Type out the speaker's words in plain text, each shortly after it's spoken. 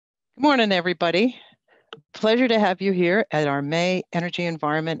Good morning, everybody. Pleasure to have you here at our May Energy,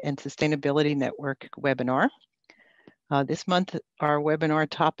 Environment, and Sustainability Network webinar. This month, our webinar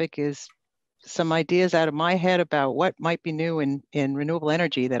topic is some ideas out of my head about what might be new in renewable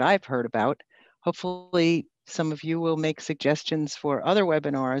energy that I've heard about. Hopefully, some of you will make suggestions for other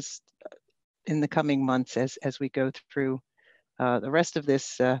webinars in the coming months as we go through the rest of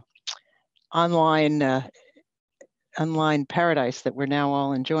this online paradise that we're now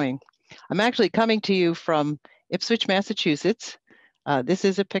all enjoying. I'm actually coming to you from Ipswich, Massachusetts. This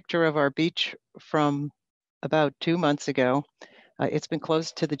is a picture of our beach from about 2 months ago. It's been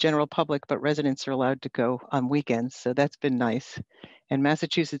closed to the general public, but residents are allowed to go on weekends, so that's been nice. And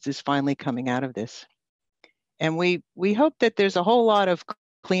Massachusetts is finally coming out of this. And we hope that there's a whole lot of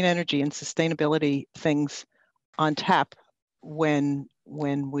clean energy and sustainability things on tap when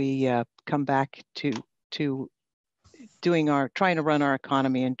we come back to trying to run our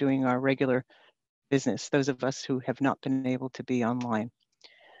economy and doing our regular business, those of us who have not been able to be online.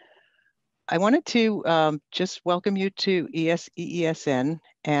 I wanted to just welcome you to EESN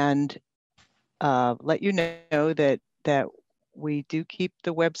and let you know that we do keep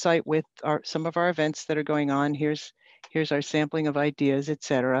the website with some of our events that are going on. Here's our sampling of ideas,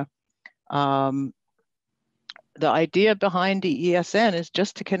 etc. The idea behind EESN is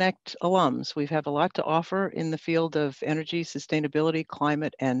just to connect alums. We have a lot to offer in the field of energy, sustainability,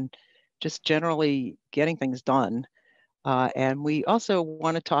 climate, and just generally getting things done. And we also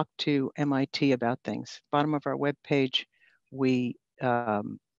want to talk to MIT about things. Bottom of our webpage, we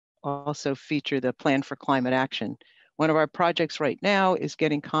also feature the Plan for Climate Action. One of our projects right now is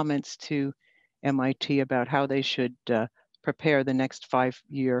getting comments to MIT about how they should prepare the next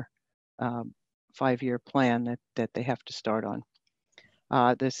five-year plan that they have to start on.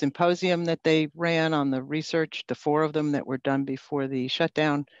 The symposium that they ran on the research, the 4 of them that were done before the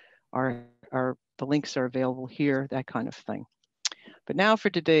shutdown, the links are available here, that kind of thing. But now for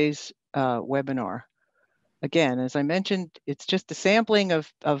today's webinar. Again, as I mentioned, it's just a sampling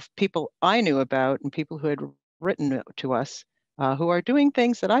of people I knew about and people who had written to us who are doing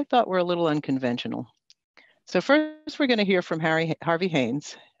things that I thought were a little unconventional. So first, we're going to hear from Harvey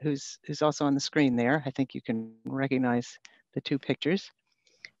Haines, who's also on the screen there. I think you can recognize the 2 pictures.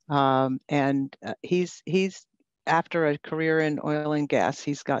 And he's after a career in oil and gas,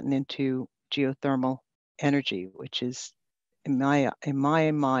 he's gotten into geothermal energy, which is, in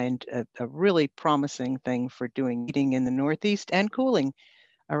my mind, a really promising thing for doing heating in the Northeast and cooling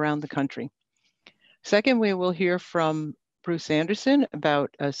around the country. Second, we will hear from Bruce Anderson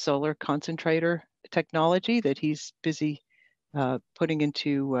about a solar concentrator technology that he's busy putting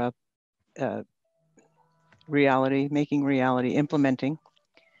into reality, making reality, implementing.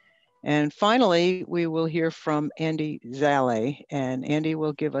 And finally, we will hear from Andy Zale, and Andy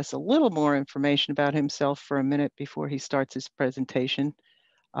will give us a little more information about himself for a minute before he starts his presentation.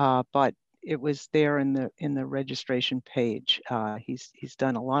 But it was there in the registration page. He's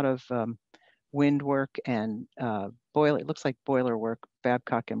done a lot of wind work and it looks like boiler work,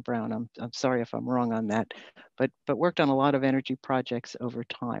 Babcock and Brown. I'm sorry if I'm wrong on that, but worked on a lot of energy projects over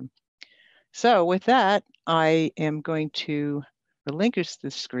time. So with that, I am going to relinquish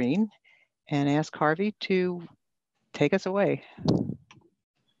the screen and ask Harvey to take us away.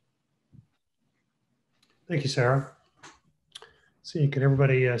 Thank you, Sarah. See, can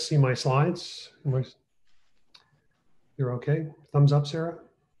everybody see my slides? You're okay? Thumbs up, Sarah?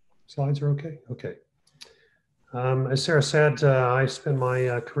 Slides are okay? Okay. As Sarah said, I spent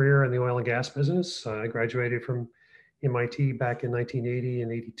my career in the oil and gas business. I graduated from MIT back in 1980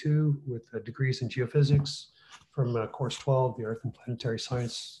 and 82 with degrees in geophysics from course 12, the Earth and Planetary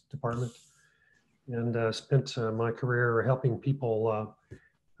Science Department, and spent my career helping people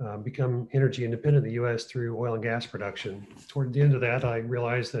become energy independent in the US through oil and gas production. Toward the end of that, I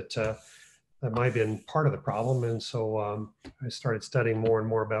realized that that might have been part of the problem. And so I started studying more and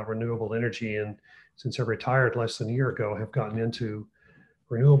more about renewable energy. And since I retired less than a year ago, I have gotten into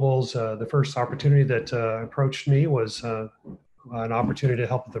renewables. The first opportunity that approached me was an opportunity to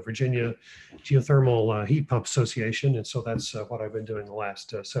help with the Virginia Geothermal Heat Pump Association. And so that's what I've been doing the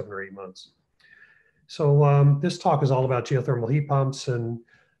last 7 or 8 months. So this talk is all about geothermal heat pumps, and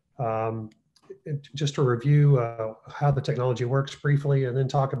just to review how the technology works briefly, and then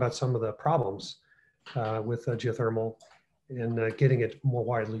talk about some of the problems with geothermal and getting it more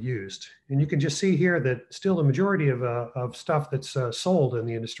widely used. And you can just see here that still the majority of stuff that's sold in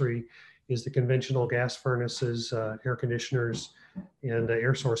the industry is the conventional gas furnaces, air conditioners, and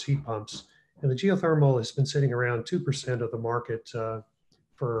air source heat pumps. And the geothermal has been sitting around 2% of the market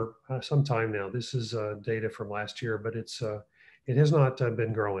for some time now. This is data from last year, but it has not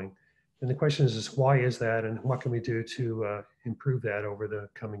been growing. And the question is why is that, and what can we do to improve that over the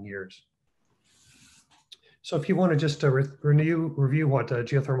coming years? So if you want to just review what a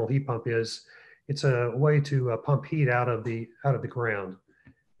geothermal heat pump is, it's a way to pump heat out of the ground.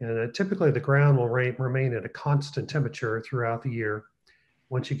 And typically the ground will remain at a constant temperature throughout the year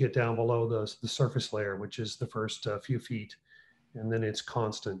once you get down below the surface layer, which is the first few feet, and then it's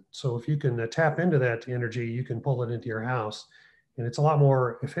constant. So if you can tap into that energy, you can pull it into your house. And it's a lot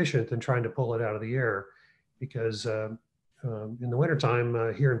more efficient than trying to pull it out of the air, because in the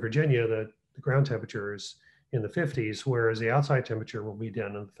wintertime here in Virginia, the ground temperature is in the 50s, whereas the outside temperature will be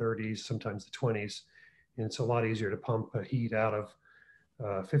down in the 30s, sometimes the 20s. And it's a lot easier to pump heat out of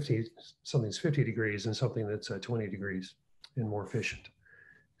something's 50 degrees and something that's 20 degrees and more efficient.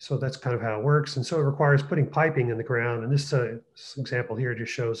 So that's kind of how it works. And so it requires putting piping in the ground. And this example here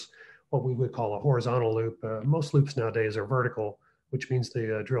just shows what we would call a horizontal loop. Most loops nowadays are vertical, which means they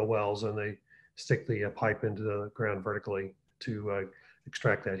drill wells and they stick the pipe into the ground vertically to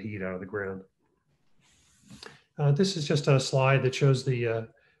extract that heat out of the ground. This is just a slide that shows the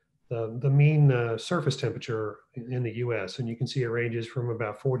mean surface temperature in the US. And you can see it ranges from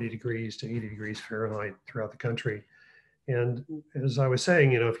about 40 degrees to 80 degrees Fahrenheit throughout the country. And as I was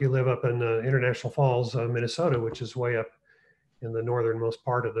saying, if you live up in International Falls, Minnesota, which is way up in the northernmost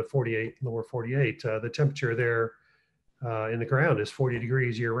part of the lower 48, the temperature there in the ground is 40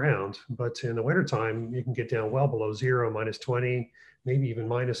 degrees year round. But in the wintertime, you can get down well below zero, minus 20, maybe even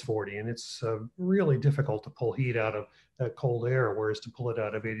minus 40. And it's really difficult to pull heat out of that cold air, whereas to pull it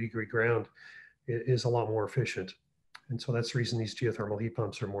out of 80-degree ground is a lot more efficient. And so that's the reason these geothermal heat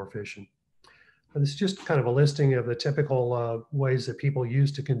pumps are more efficient. And this is just kind of a listing of the typical ways that people use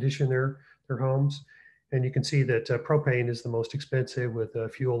to condition their homes. And you can see that propane is the most expensive, with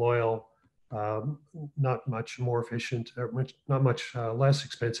fuel oil not much more efficient, or not much less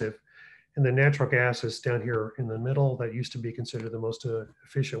expensive. And then natural gas is down here in the middle. That used to be considered the most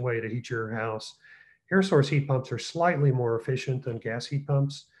efficient way to heat your house. Air source heat pumps are slightly more efficient than gas heat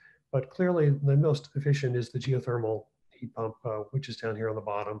pumps, but clearly the most efficient is the geothermal heat pump, which is down here on the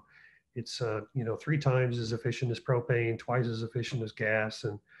bottom. It's 3 times as efficient as propane, twice as efficient as gas,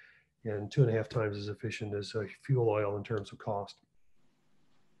 and 2.5 times as efficient as fuel oil in terms of cost.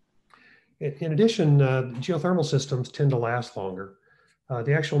 In addition, geothermal systems tend to last longer.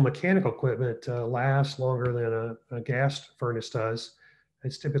 The actual mechanical equipment lasts longer than a gas furnace does.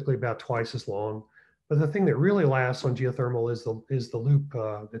 It's typically about twice as long. But the thing that really lasts on geothermal is the loop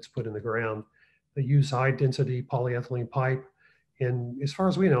that's put in the ground. They use high density polyethylene pipe. And as far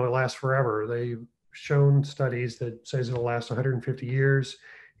as we know, it lasts forever. They've shown studies that says it'll last 150 years.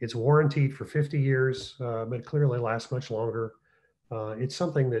 It's warranted for 50 years, but it clearly lasts much longer. It's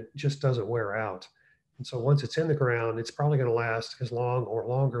something that just doesn't wear out. And so once it's in the ground, it's probably going to last as long or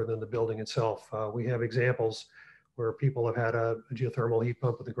longer than the building itself. We have examples where people have had a geothermal heat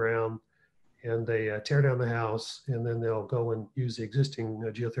pump in the ground, and they tear down the house, and then they'll go and use the existing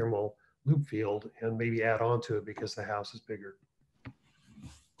geothermal loop field and maybe add on to it because the house is bigger.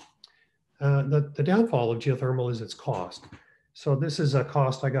 The downfall of geothermal is its cost. So this is a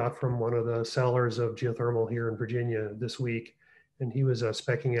cost I got from one of the sellers of geothermal here in Virginia this week. And he was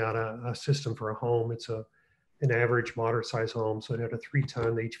specking out a system for a home. It's an average moderate size home. So it had a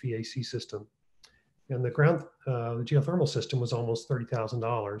 3-ton HVAC system. And the geothermal system was almost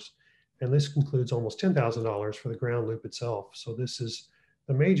 $30,000. And this includes almost $10,000 for the ground loop itself. So this is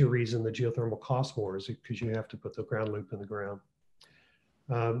the major reason the geothermal costs more, is because you have to put the ground loop in the ground.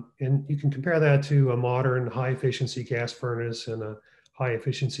 And you can compare that to a modern high efficiency gas furnace and a high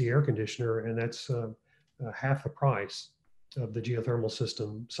efficiency air conditioner, and that's half the price of the geothermal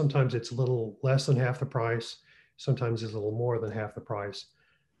system. Sometimes it's a little less than half the price. Sometimes it's a little more than half the price.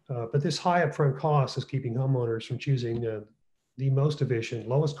 But this high upfront cost is keeping homeowners from choosing the most efficient,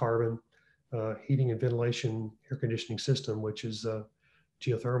 lowest carbon heating and ventilation air conditioning system, which is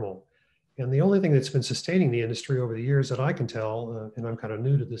geothermal. And the only thing that's been sustaining the industry over the years that I can tell, and I'm kind of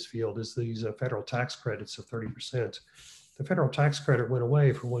new to this field, is these federal tax credits of 30%. The federal tax credit went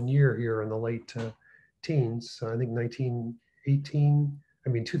away for 1 year here in the late teens, I think 2018,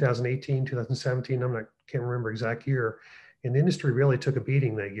 2017, can't remember exact year. And the industry really took a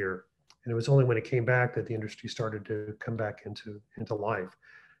beating that year. And it was only when it came back that the industry started to come back into life.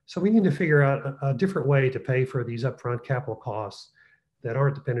 So we need to figure out a different way to pay for these upfront capital costs that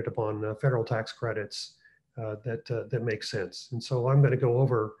aren't dependent upon federal tax credits that make sense. And so I'm going to go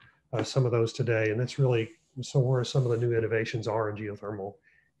over some of those today. And that's really where some of the new innovations are in geothermal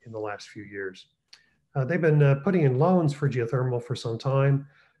in the last few years. They've been putting in loans for geothermal for some time.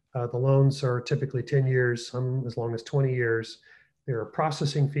 The loans are typically 10 years, some as long as 20 years. There are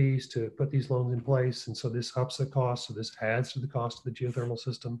processing fees to put these loans in place. And so this ups the cost. So this adds to the cost of the geothermal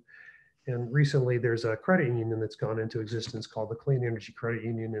system. And recently there's a credit union that's gone into existence called the Clean Energy Credit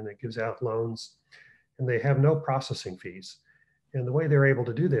Union, and it gives out loans, and they have no processing fees. And the way they're able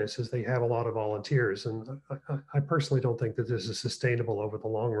to do this is they have a lot of volunteers. And I personally don't think that this is sustainable over the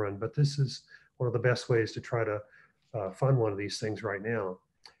long run, but this is one of the best ways to try to fund one of these things right now.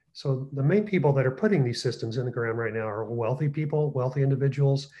 So the main people that are putting these systems in the ground right now are wealthy people, wealthy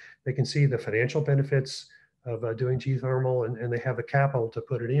individuals. They can see the financial benefits of doing geothermal, and they have the capital to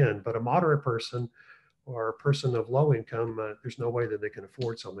put it in. But a moderate person or a person of low income, there's no way that they can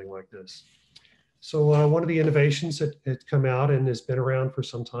afford something like this. So one of the innovations that had come out and has been around for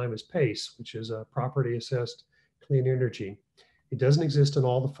some time is PACE, which is a property assessed clean energy. It doesn't exist in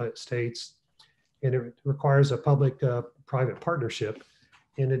all the states, and it requires a public-private partnership.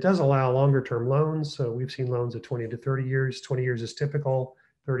 And it does allow longer term loans. So we've seen loans of 20 to 30 years. 20 years is typical,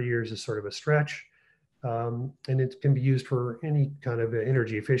 30 years is sort of a stretch. And it can be used for any kind of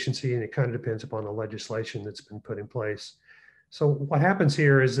energy efficiency, and it kind of depends upon the legislation that's been put in place. So what happens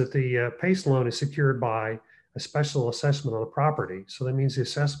here is that the PACE loan is secured by a special assessment on the property. So that means the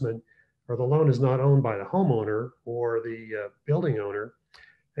assessment or the loan is not owned by the homeowner or the building owner.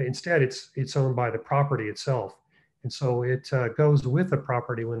 Instead, it's owned by the property itself. And so it goes with the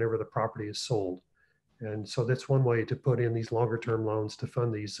property whenever the property is sold. And so that's one way to put in these longer term loans to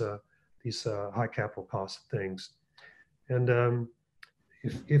fund these high capital cost things. And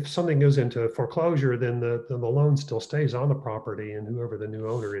if something goes into foreclosure, then the loan still stays on the property, and whoever the new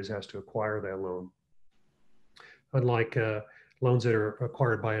owner is has to acquire that loan. Unlike loans that are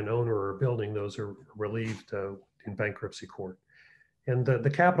acquired by an owner or a building, those are relieved in bankruptcy court. And the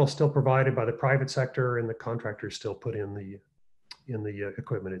capital is still provided by the private sector, and the contractors still put in the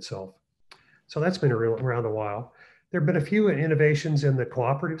equipment itself. So that's been around a while. There have been a few innovations in the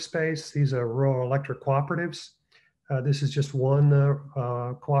cooperative space. These are rural electric cooperatives. This is just one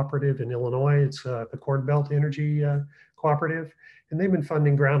cooperative in Illinois. It's the Corn Belt Energy Cooperative, and they've been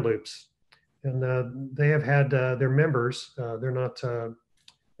funding ground loops. And they have had their members. They're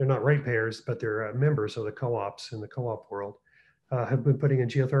not ratepayers, but they're members of the co-ops in the co-op world. Have been putting in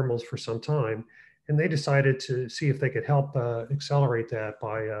geothermals for some time, and they decided to see if they could help accelerate that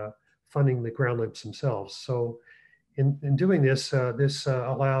by funding the ground loops themselves. So in doing this, this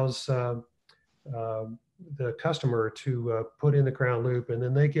allows the customer to put in the ground loop, and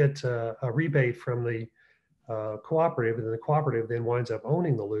then they get a rebate from the cooperative, and then the cooperative then winds up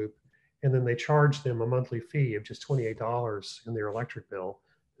owning the loop, and then they charge them a monthly fee of just $28 in their electric bill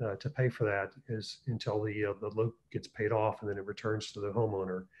to pay for that until the loop gets paid off, and then it returns to the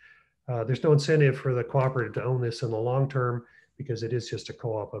homeowner. There's no incentive for the cooperative to own this in the long term because it is just a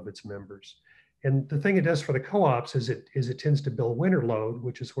co-op of its members. And the thing it does for the co-ops is it tends to build winter load,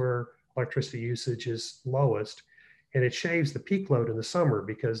 which is where electricity usage is lowest, and it shaves the peak load in the summer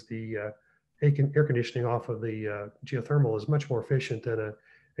because the air conditioning off of the geothermal is much more efficient than an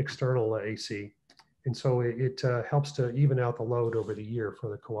external AC. And so it helps to even out the load over the year for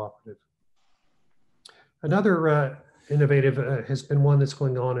the cooperative. Another innovative has been one that's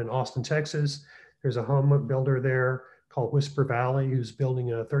going on in Austin, Texas. There's a home builder there called Whisper Valley who's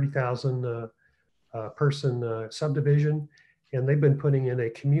building a 30,000 person subdivision, and they've been putting in a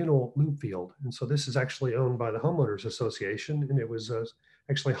communal loop field. And so this is actually owned by the Homeowners Association, and it was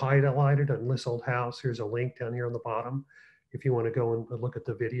actually highlighted on this old house. Here's a link down here on the bottom if you want to go and look at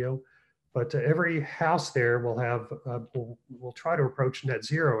the video. But every house there will have, will try to approach net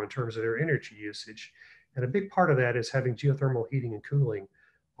zero in terms of their energy usage. And a big part of that is having geothermal heating and cooling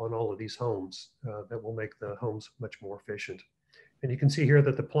on all of these homes that will make the homes much more efficient. And you can see here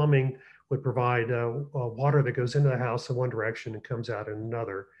that the plumbing would provide water that goes into the house in one direction and comes out in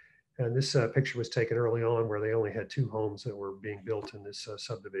another. And this picture was taken early on where they only had 2 homes that were being built in this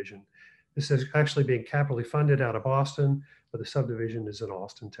subdivision. This is actually being capitally funded out of Boston, but the subdivision is in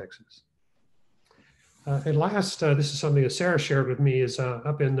Austin, Texas. And last, this is something that Sarah shared with me, is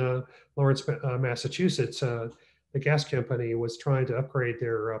up in Lawrence, Massachusetts, the gas company was trying to upgrade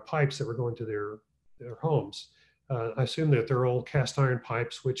their pipes that were going to their homes. I assume that they're old cast iron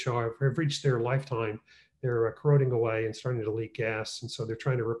pipes, which have reached their lifetime. They're corroding away and starting to leak gas. And so they're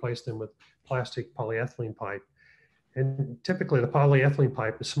trying to replace them with plastic polyethylene pipe. And typically the polyethylene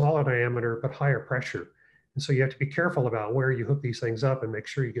pipe is smaller diameter, but higher pressure. And so you have to be careful about where you hook these things up and make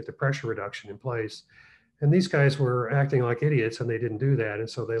sure you get the pressure reduction in place. And these guys were acting like idiots, and they didn't do that. And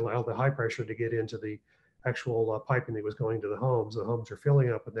so they allowed the high pressure to get into the actual piping that was going to the homes. The homes are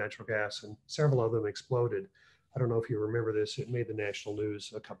filling up with natural gas, and several of them exploded. I don't know if you remember this. It made the national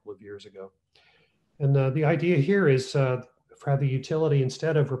news a couple of years ago. And the idea here is have the utility,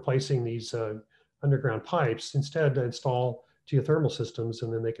 instead of replacing these underground pipes, instead install geothermal systems,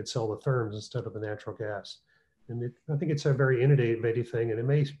 and then they could sell the therms instead of the natural gas. And I think it's a very innovative thing, and it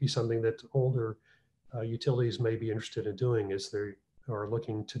may be something that older utilities may be interested in doing, as they are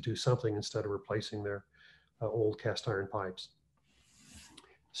looking to do something instead of replacing their old cast iron pipes.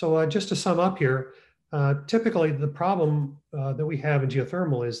 So just to sum up here, typically the problem that we have in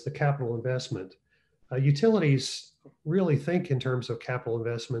geothermal is the capital investment. Utilities really think in terms of capital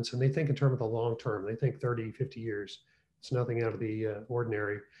investments, and they think in terms of the long term. They think 30, 50 years. It's nothing out of the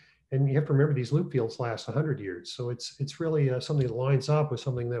ordinary. And you have to remember, these loop fields last 100 years. So it's really something that lines up with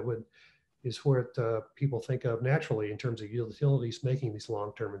something that is what people think of naturally in terms of utilities making these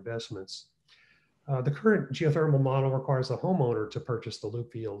long-term investments. The current geothermal model requires the homeowner to purchase the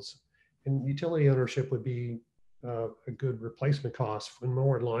loop fields, and utility ownership would be a good replacement cost and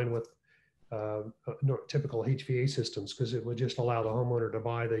more in line with typical HVA systems, because it would just allow the homeowner to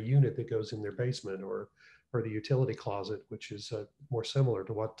buy the unit that goes in their basement or the utility closet, which is more similar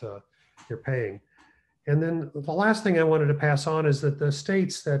to what you're paying. And then the last thing I wanted to pass on is that the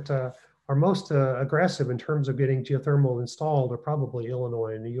states that are most aggressive in terms of getting geothermal installed are probably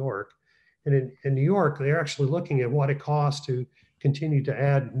Illinois and New York. And in New York, they're actually looking at what it costs to continue to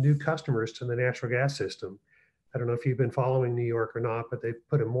add new customers to the natural gas system. I don't know if you've been following New York or not, but they've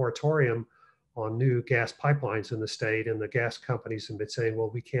put a moratorium on new gas pipelines in the state, and the gas companies have been saying,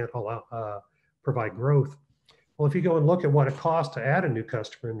 well, we can't allow, provide growth. Well, if you go and look at what it costs to add a new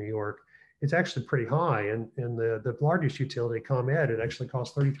customer in New York, it's actually pretty high. And the largest utility, ComEd, it actually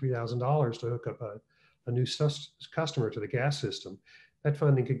costs $33,000 to hook up a new customer to the gas system. That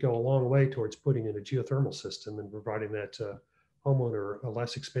funding could go a long way towards putting in a geothermal system and providing that homeowner a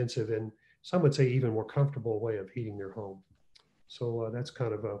less expensive, and some would say even more comfortable way of heating their home. So that's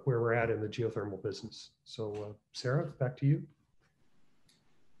kind of where we're at in the geothermal business. So Sarah, back to you.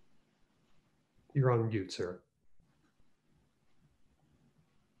 You're on mute, Sarah.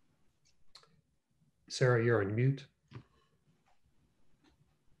 Sarah, you're on mute.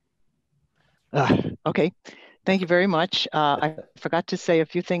 Okay, thank you very much. I forgot to say a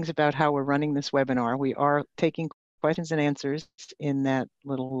few things about how we're running this webinar. We are taking questions and answers in that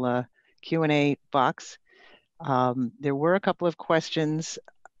little Q&A box. There were a couple of questions,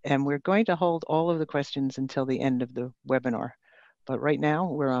 and we're going to hold all of the questions until the end of the webinar. But right now,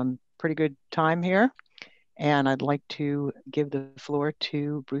 we're on pretty good time here, and I'd like to give the floor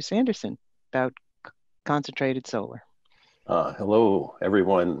to Bruce Anderson about concentrated solar. Hello,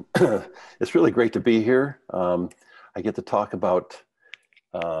 everyone. It's really great to be here. I get to talk about,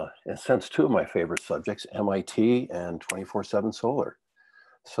 in a sense, two of my favorite subjects, MIT and 24/7 solar.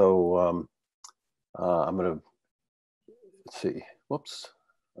 So I'm going to, let's see, whoops,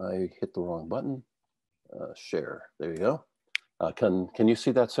 I hit the wrong button. Share, there you go. Can you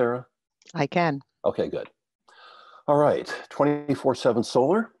see that, Sarah? I can. Okay, good. All right, 24/7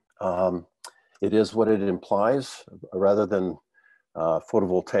 solar. It is what it implies, rather than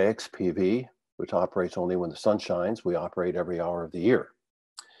photovoltaics, PV, which operates only when the sun shines. We operate every hour of the year.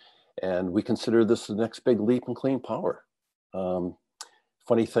 And we consider this the next big leap in clean power.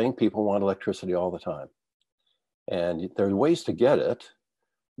 Funny thing, people want electricity all the time. And there are ways to get it,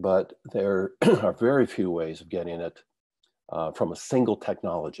 but there are very few ways of getting it from a single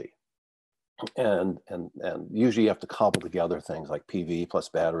technology. And usually you have to cobble together things like PV plus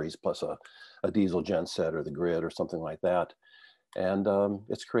batteries plus a diesel genset or the grid or something like that. And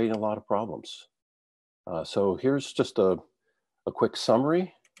it's creating a lot of problems. So here's just a quick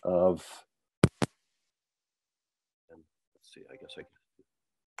summary of, and let's see, I guess I can,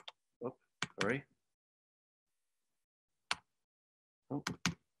 oh, sorry. Oh.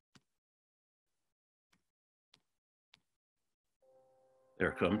 There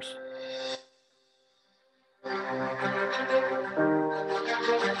it comes.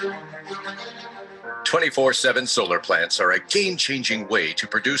 24/7 solar plants are a game-changing way to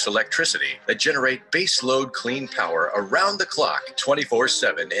produce electricity that generate base-load clean power around the clock,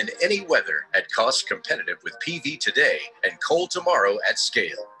 24/7 in any weather, at costs competitive with PV today and coal tomorrow at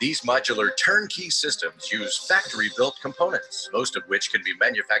scale. These modular turnkey systems use factory-built components, most of which can be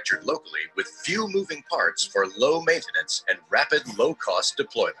manufactured locally with few moving parts for low maintenance and rapid, low-cost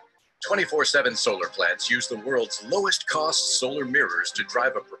deployment. 24/7 solar plants use the world's lowest cost solar mirrors to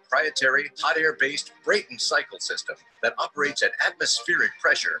drive a proprietary hot air-based Brayton cycle system that operates at atmospheric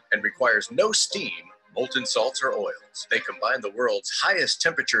pressure and requires no steam, molten salts or oils. They combine the world's highest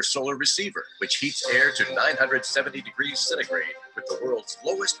temperature solar receiver, which heats air to 970 degrees centigrade, with the world's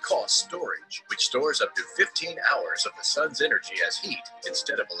lowest cost storage, which stores up to 15 hours of the sun's energy as heat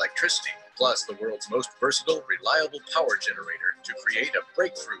instead of electricity, plus the world's most versatile, reliable power generator to create a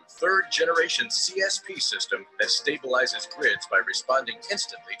breakthrough third-generation CSP system that stabilizes grids by responding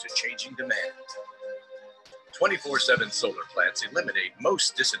instantly to changing demand. 24/7 solar plants eliminate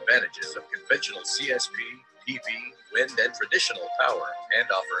most disadvantages of conventional CSP, PV, wind, and traditional power, and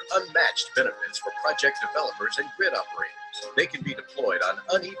offer unmatched benefits for project developers and grid operators. They can be deployed on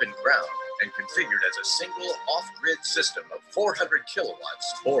uneven ground and configured as a single off-grid system of 400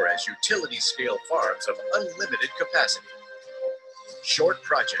 kilowatts or as utility-scale farms of unlimited capacity. Short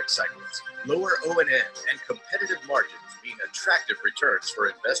project cycles, lower O&M, and competitive margins mean attractive returns for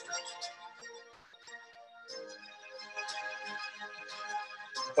investors.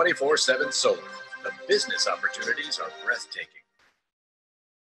 24/7 solar. The business opportunities are breathtaking.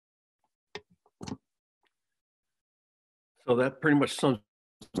 So that pretty much sums.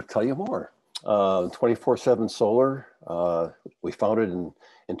 I'll tell you more. 24/7 solar, we founded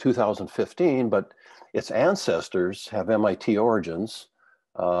in 2015, but its ancestors have MIT origins,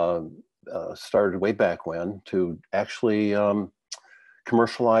 started way back when to actually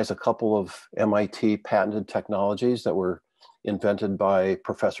commercialize a couple of MIT patented technologies that were invented by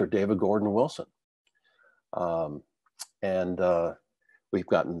Professor David Gordon Wilson. We've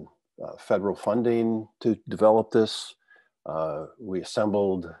gotten federal funding to develop this. We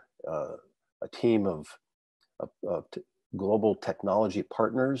assembled a team of global technology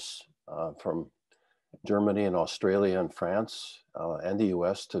partners from Germany and Australia and France and the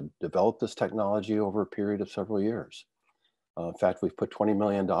US to develop this technology over a period of several years. In fact, we've put $20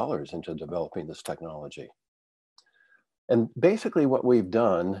 million into developing this technology. And basically what we've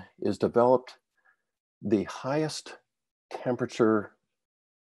done is developed the highest temperature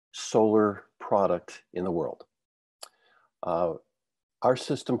solar product in the world. Our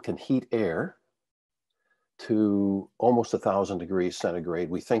system can heat air to almost 1,000 degrees centigrade.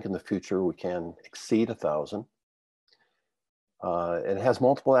 We think in the future we can exceed 1,000. It has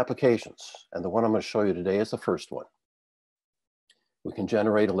multiple applications, and the one I'm going to show you today is the first one. We can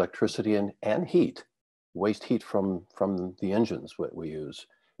generate electricity and heat, waste heat from the engines that we use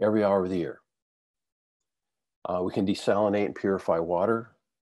every hour of the year. We can desalinate and purify water.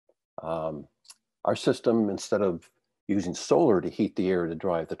 Our system, instead of using solar to heat the air to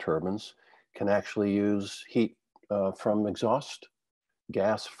drive the turbines, can actually use heat from exhaust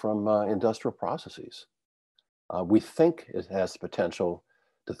gas from industrial processes. We think it has the potential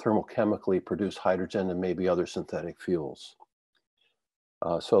to thermochemically produce hydrogen and maybe other synthetic fuels.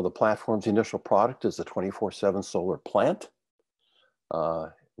 So the platform's initial product is the 24/7 solar plant.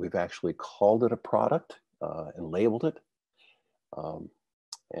 We've actually called it a product and labeled it.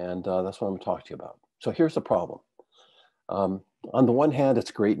 That's what I'm going to talk to you about. So here's the problem. On the one hand,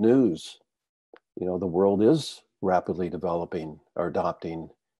 it's great news. You know, the world is rapidly developing or adopting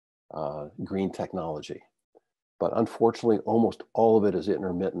green technology. But unfortunately, almost all of it is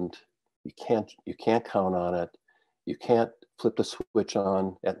intermittent. You can't count on it. You can't flip the switch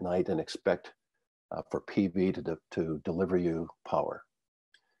on at night and expect for PV to deliver you power.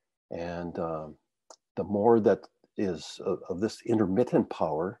 And the more that is of this intermittent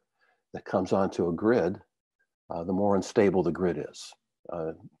power that comes onto a grid, the more unstable the grid is.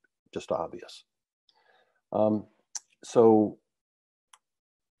 Just obvious. So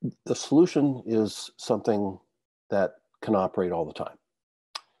the solution is something that can operate all the time.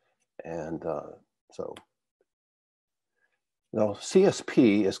 And so now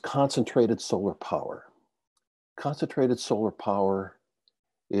CSP is concentrated solar power. Concentrated solar power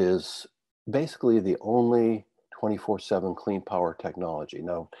is basically the only 24/7 clean power technology.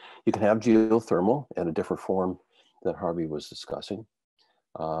 Now, you can have geothermal in a different form that Harvey was discussing.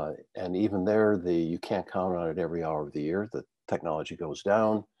 And even there, you can't count on it every hour of the year. The technology goes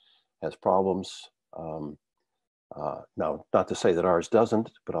down, has problems. Now, not to say that ours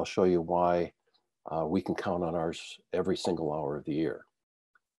doesn't, but I'll show you why we can count on ours every single hour of the year.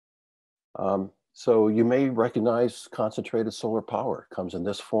 So you may recognize concentrated solar power. It comes in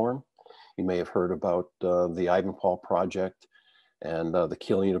this form. You may have heard about the Ivanpah project and the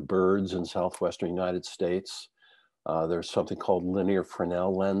killing of birds in southwestern United States. There's something called linear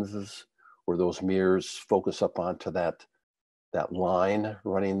Fresnel lenses, where those mirrors focus up onto that line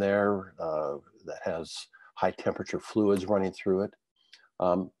running there that has high temperature fluids running through it.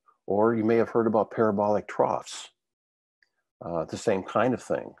 Or you may have heard about parabolic troughs. The same kind of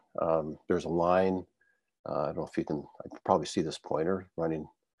thing. There's a line, I don't know if you can probably see this pointer running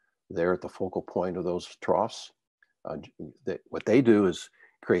there at the focal point of those troughs. What they do is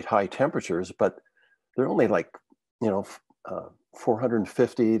create high temperatures, but they're only like,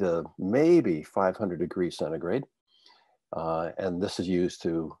 450 to maybe 500 degrees centigrade. And this is used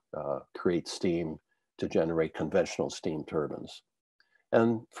to create steam to generate conventional steam turbines.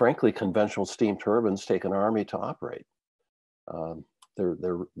 And frankly, conventional steam turbines take an army to operate.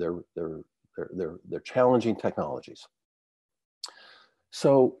 They're challenging technologies.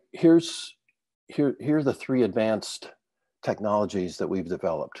 So here are the three advanced technologies that we've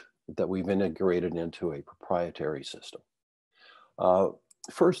developed, that we've integrated into a proprietary system.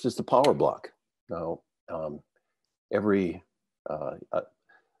 First is the power block. Now, a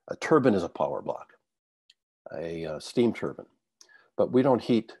turbine is a power block, a steam turbine, but we don't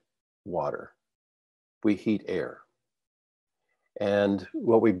heat water, we heat air. And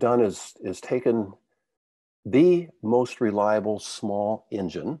what we've done is taken the most reliable small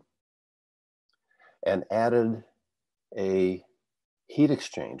engine and added a heat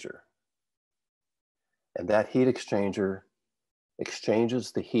exchanger. And that heat exchanger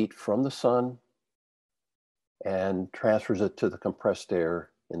exchanges the heat from the sun and transfers it to the compressed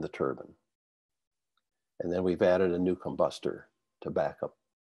air in the turbine. And then we've added a new combustor to back up.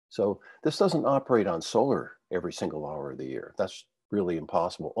 So this doesn't operate on solar every single hour of the year. That's really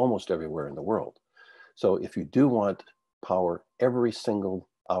impossible almost everywhere in the world. So if you do want power every single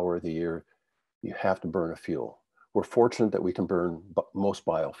hour of the year, you have to burn a fuel. We're fortunate that we can burn most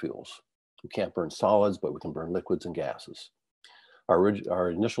biofuels. We can't burn solids, but we can burn liquids and gases. Our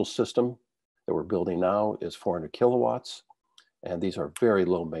initial system that we're building now is 400 kilowatts, and these are very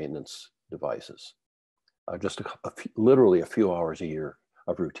low maintenance devices. Just literally a few hours a year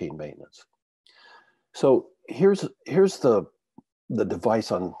of routine maintenance. So here's the device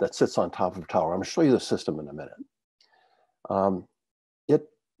that sits on top of the tower. I'm going to show you the system in a minute.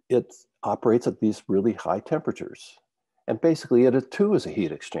 It operates at these really high temperatures, and basically it too is a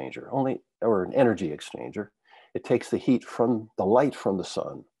heat exchanger, or an energy exchanger. It takes the heat from the light from the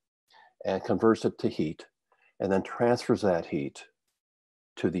sun and converts it to heat, and then transfers that heat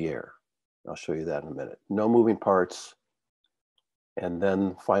to the air. I'll show you that in a minute. No moving parts. And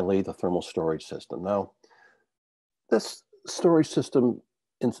then finally, the thermal storage system. Now, this storage system,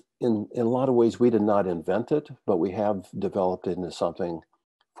 in a lot of ways, we did not invent it, but we have developed it into something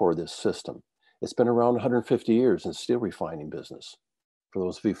for this system. It's been around 150 years in the steel refining business. For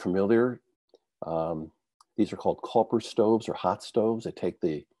those of you familiar, these are called Culper stoves or hot stoves. They take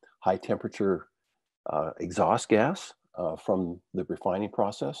the high temperature exhaust gas from the refining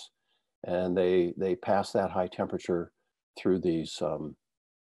process, and they pass that high temperature through these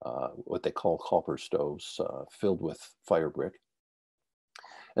what they call Culper stoves filled with fire brick.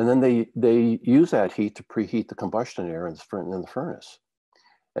 And then they use that heat to preheat the combustion air in the furnace.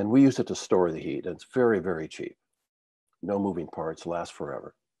 And we use it to store the heat. It's very, very cheap. No moving parts, lasts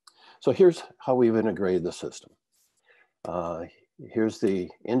forever. So here's how we've integrated the system. Here's the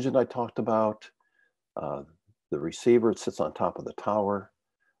engine I talked about, the receiver, it sits on top of the tower,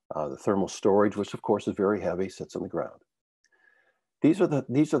 the thermal storage, which of course is very heavy, sits on the ground. These are the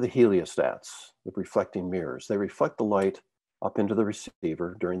heliostats, the reflecting mirrors. They reflect the light up into the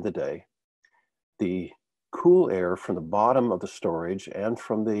receiver during the day. The cool air from the bottom of the storage and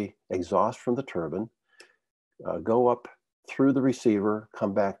from the exhaust from the turbine go up through the receiver,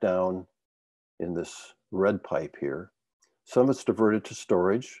 come back down in this red pipe here. Some of it's diverted to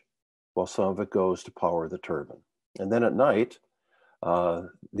storage, while some of it goes to power the turbine. And then at night,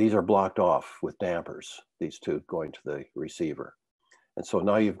 these are blocked off with dampers, these two going to the receiver. And so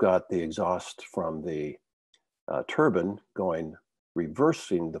now you've got the exhaust from the turbine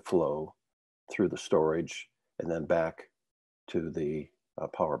reversing the flow through the storage and then back to the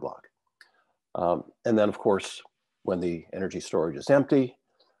power block. And then of course, when the energy storage is empty,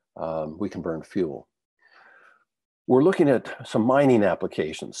 we can burn fuel. We're looking at some mining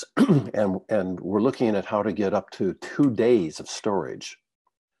applications and we're looking at how to get up to 2 days of storage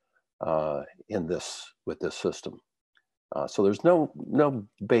with this system. So there's no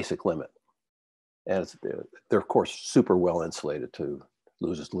basic limit. And they're of course super well insulated to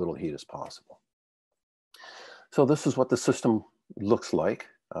lose as little heat as possible. So this is what the system looks like.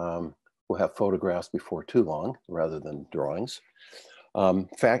 We'll have photographs before too long rather than drawings.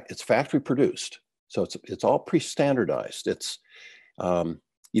 It's factory produced. So it's all pre-standardized.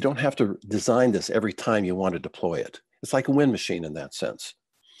 You don't have to design this every time you want to deploy it. It's like a wind machine in that sense.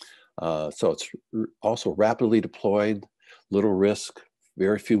 So it's also rapidly deployed, little risk,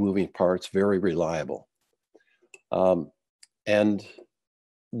 very few moving parts, very reliable. And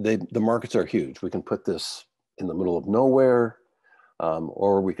the markets are huge. We can put this in the middle of nowhere.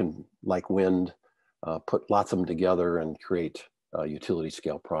 or we can, like wind, put lots of them together and create utility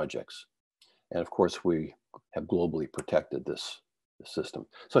scale projects. And of course, we have globally protected this system.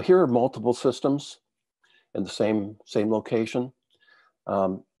 So here are multiple systems in the same location.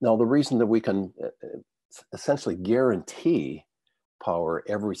 Now, the reason that we can essentially guarantee power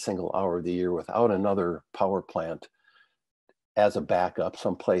every single hour of the year without another power plant as a backup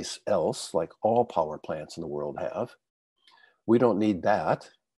someplace else, like all power plants in the world have, we don't need that.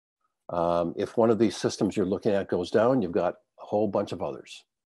 If one of these systems you're looking at goes down, you've got a whole bunch of others,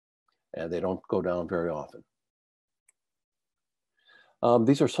 and they don't go down very often.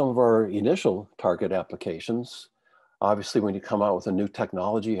 These are some of our initial target applications. Obviously, when you come out with a new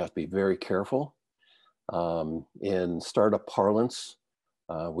technology, you have to be very careful. In startup parlance,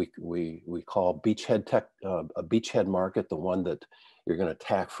 we call beachhead tech a beachhead market, the one that you're going to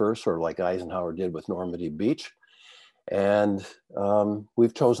attack first, sort of like Eisenhower did with Normandy Beach. And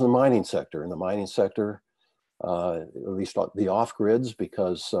we've chosen the mining sector. In the mining sector, at least the off-grids,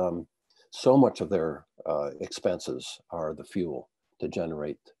 because so much of their expenses are the fuel to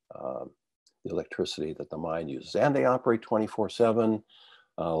generate the electricity that the mine uses. And they operate 24/7.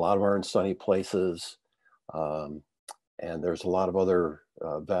 A lot of them are in sunny places. And there's a lot of other,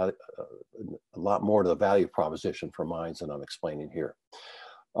 a lot more to the value proposition for mines than I'm explaining here.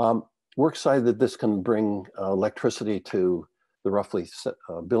 We're excited that this can bring electricity to the roughly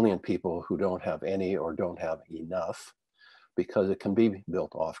 1 billion people who don't have any or don't have enough, because it can be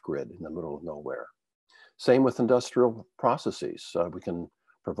built off-grid in the middle of nowhere. Same with industrial processes. We can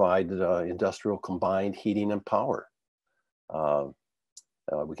provide industrial combined heating and power.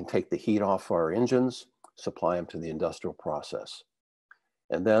 We can take the heat off our engines, supply them to the industrial process.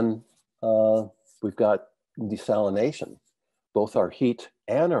 And then we've got desalination. Both our heat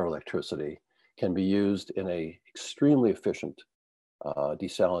and our electricity can be used in an extremely efficient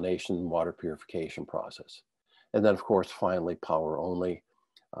desalination water purification process. And then, of course, finally, power only.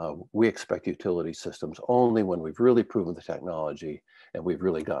 We expect utility systems only when we've really proven the technology and we've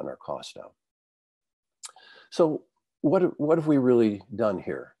really gotten our costs down. So what have we really done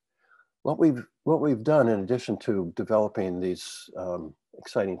here? What we've done, in addition to developing these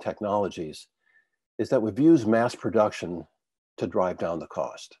exciting technologies, is that we've used mass production to drive down the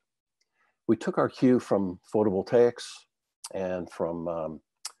cost. We took our cue from photovoltaics and from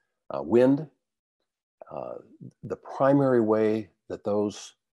wind. The primary way that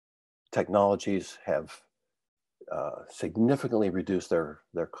those technologies have significantly reduced their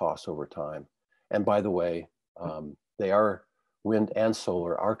costs over time. And by the way, wind and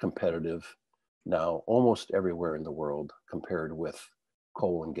solar are competitive now almost everywhere in the world compared with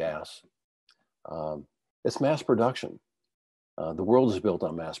coal and gas. It's mass production. The world is built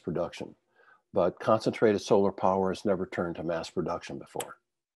on mass production, but concentrated solar power has never turned to mass production before.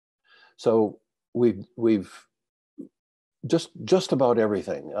 So we've just about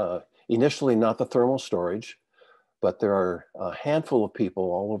everything. Initially, not the thermal storage, but there are a handful of people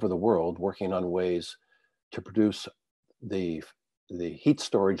all over the world working on ways to produce the heat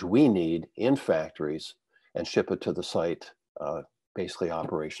storage we need in factories and ship it to the site, basically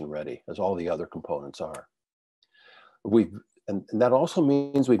operation ready, as all the other components are. And that also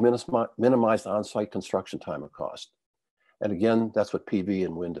means we've minimized on-site construction time and cost. And again, that's what PV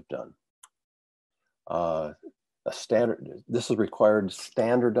and wind have done. This has required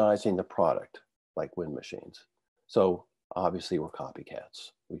standardizing the product, like wind machines. So obviously we're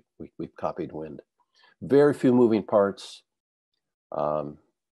copycats. We've copied wind. Very few moving parts,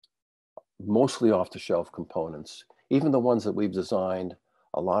 mostly off-the-shelf components. Even the ones that we've designed,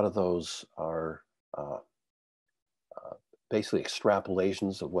 a lot of those are basically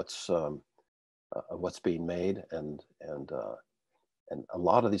extrapolations of what's being made, and a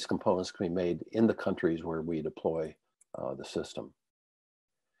lot of these components can be made in the countries where we deploy the system.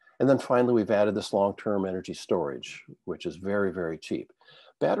 And then finally, we've added this long-term energy storage, which is very, very cheap.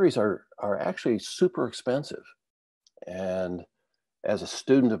 Batteries are actually super expensive. And as a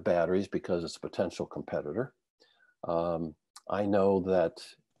student of batteries, because it's a potential competitor, I know that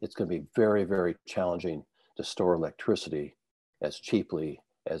it's going to be very, very challenging to store electricity as cheaply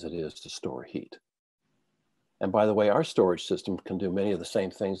as it is to store heat. And by the way, our storage system can do many of the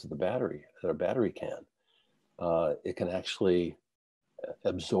same things that a battery can. It can actually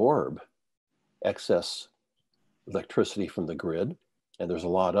absorb excess electricity from the grid, and there's a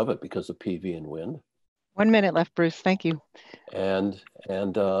lot of it because of PV and wind. 1 minute left, Bruce. Thank you. And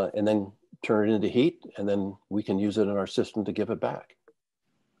then turn it into heat, and then we can use it in our system to give it back.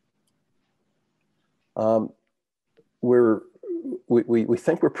 We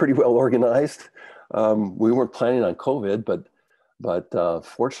think we're pretty well organized. We weren't planning on COVID, but But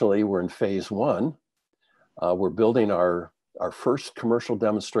fortunately, we're in phase one. We're building our first commercial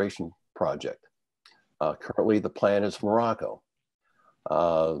demonstration project. Currently, the plan is Morocco.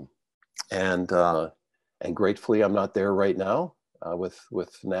 And gratefully, I'm not there right now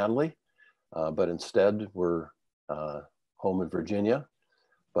with Natalie, but instead we're home in Virginia.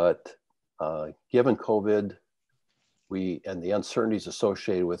 But given COVID, and the uncertainties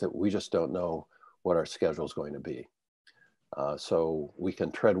associated with it, we just don't know what our schedule is going to be. So we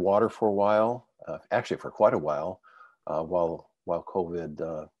can tread water for a while, actually for quite a while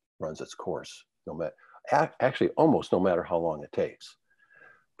COVID runs its course. Actually, almost no matter how long it takes.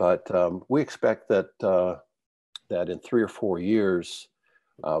 But we expect that that in 3 or 4 years,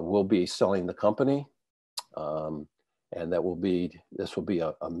 we'll be selling the company, and this will be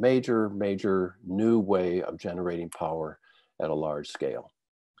a major new way of generating power at a large scale.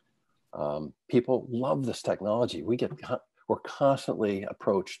 People love this technology. We're constantly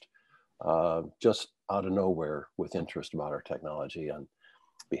approached just out of nowhere with interest about our technology, and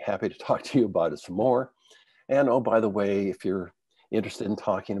be happy to talk to you about it some more. And oh, by the way, if you're interested in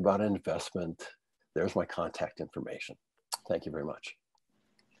talking about an investment, there's my contact information. Thank you very much.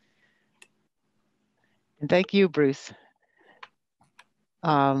 And thank you, Bruce.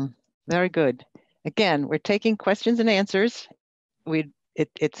 Very good. Again, we're taking questions and answers.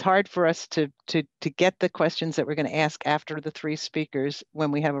 It's hard for us to get the questions that we're going to ask after the 3 speakers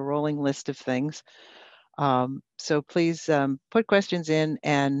when we have a rolling list of things. So please put questions in,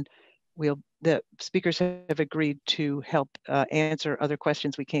 and the speakers have agreed to help answer other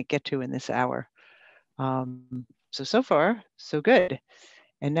questions we can't get to in this hour. So far, so good.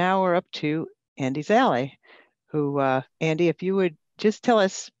 And now we're up to Andy Zale, who, Andy, if you would just tell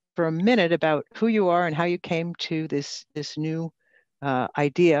us for a minute about who you are and how you came to this new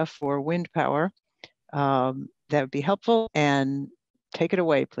idea for wind power, that would be helpful, and take it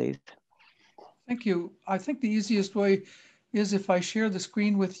away, please. Thank you. I think the easiest way is if I share the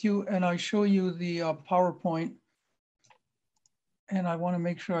screen with you and I show you the PowerPoint. And I want to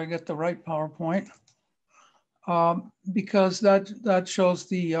make sure I get the right PowerPoint, because that shows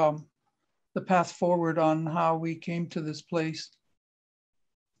the path forward on how we came to this place.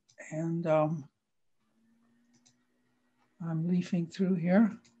 And I'm leafing through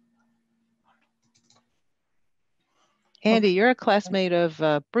here. Andy, you're a classmate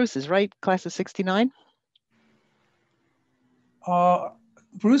of Bruce's, right? Class of '69?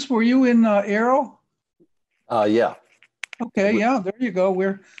 Bruce, were you in Aero? Yeah. Okay, yeah, there you go.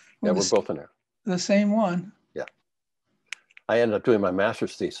 We're both in there. The same one. Yeah. I ended up doing my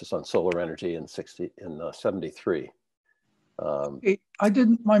master's thesis on solar energy in 73. I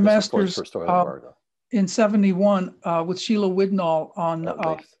did my master's in 71 with Sheila Widnall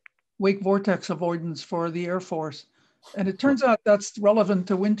on wake vortex avoidance for the Air Force. And it turns out that's relevant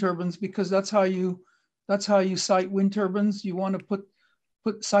to wind turbines, because that's how you site wind turbines. You want to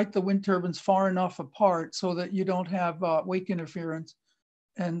site the wind turbines far enough apart so that you don't have wake interference.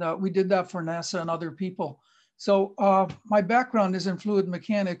 And we did that for NASA and other people. So my background is in fluid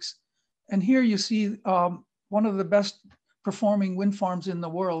mechanics. And here you see one of the best performing wind farms in the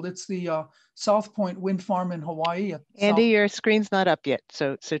world. It's the South Point Wind Farm in Hawaii. Andy, your screen's not up yet,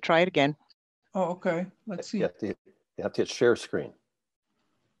 so try it again. Oh, okay. Let's see. You have to hit share screen.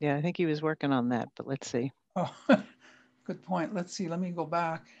 Yeah, I think he was working on that, but let's see. Oh, good point. Let's see. Let me go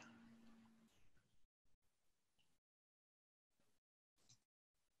back.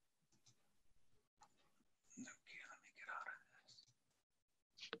 Okay, let me get out of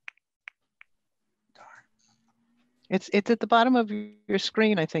this. Darn. It's at the bottom of your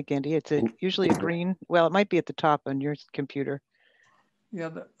screen, I think, Andy. It's usually a green. Well, it might be at the top on your computer. Yeah.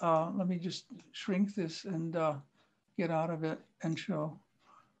 Let me just shrink this and get out of it and show.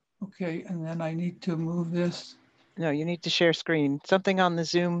 Okay, and then I need to move this. No, you need to share screen. Something on the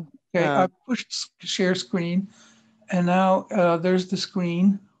Zoom. Okay, I pushed share screen, and now there's the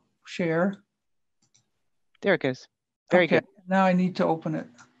screen. Share. There it goes. Very good. Now I need to open it.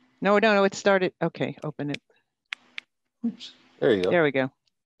 No, it started. Okay, open it. Oops. There you go. There we go.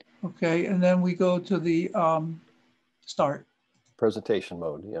 Okay, and then we go to the start. Presentation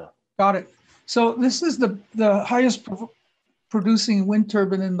mode, yeah. Got it. So this is the highest producing wind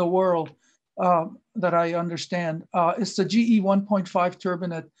turbine in the world that I understand. It's the GE 1.5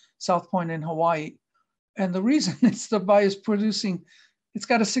 turbine at South Point in Hawaii. And the reason it's the highest producing, it's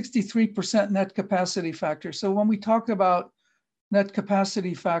got a 63% net capacity factor. So when we talk about net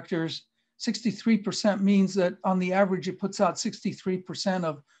capacity factors, 63% means that on the average, it puts out 63%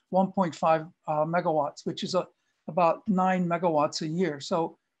 of 1.5 megawatts, which is about 9 megawatts a year.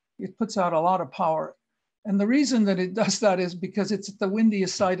 So it puts out a lot of power. And the reason that it does that is because it's at the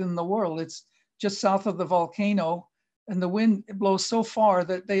windiest site in the world. It's just south of the volcano, and the wind blows so far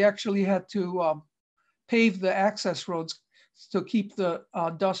that they actually had to pave the access roads to keep the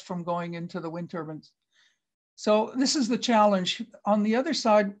dust from going into the wind turbines. So this is the challenge. On the other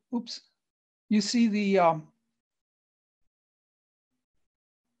side, oops, you see the, let's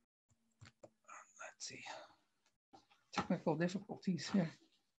see, technical difficulties here.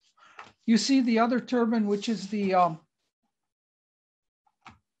 You see the other turbine, which is the,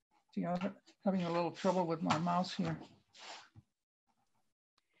 see, I'm having a little trouble with my mouse here.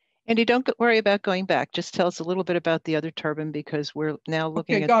 Andy, don't worry about going back. Just tell us a little bit about the other turbine, because we're now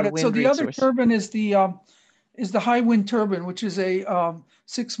looking at the wind resource. So the other turbine is the high wind turbine, which is a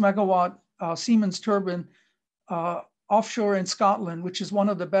 6 megawatt Siemens turbine offshore in Scotland, which is one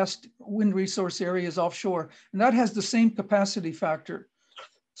of the best wind resource areas offshore. And that has the same capacity factor.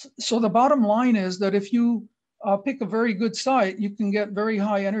 So the bottom line is that if you pick a very good site, you can get very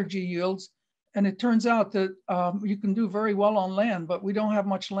high energy yields. And it turns out that you can do very well on land, but we don't have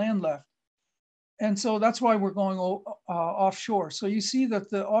much land left. And so that's why we're going offshore. So you see that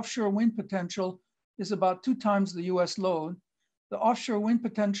the offshore wind potential is about 2 times the US load. The offshore wind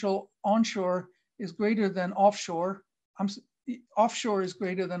potential onshore is greater than offshore. Offshore is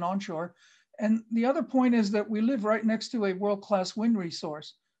greater than onshore. And the other point is that we live right next to a world-class wind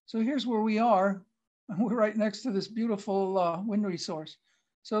resource. So here's where we are. We're right next to this beautiful wind resource.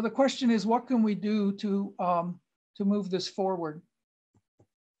 So the question is, what can we do to move this forward?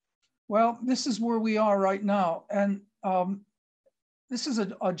 Well, this is where we are right now. And this is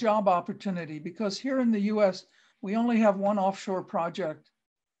a job opportunity, because here in the US, we only have one offshore project,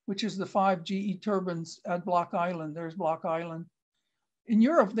 which is the 5 GE turbines at Block Island. There's Block Island. In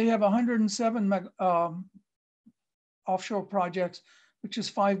Europe, they have 107 offshore projects, which is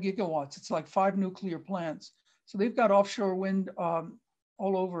 5 gigawatts. It's like 5 nuclear plants. So they've got offshore wind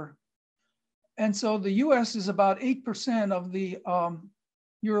all over. And so the US is about 8% of the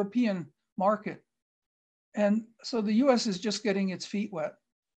European market. And so the US is just getting its feet wet.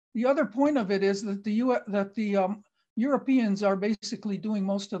 The other point of it is that the Europeans are basically doing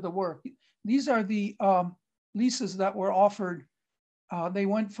most of the work. These are the leases that were offered. They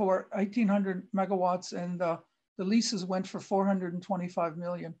went for 1,800 megawatts, and the leases went for 425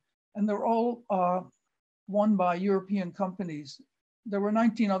 million. And they're all won by European companies. There were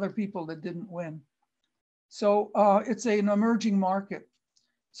 19 other people that didn't win. So it's an emerging market.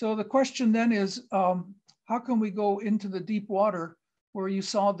 So the question then is, how can we go into the deep water where you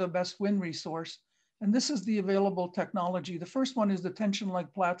saw the best wind resource? And this is the available technology. The first one is the tension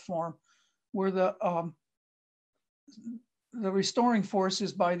leg platform, where the restoring force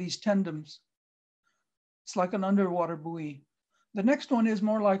is by these tendons. It's like an underwater buoy. The next one is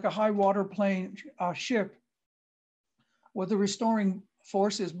more like a high water plane ship, where the restoring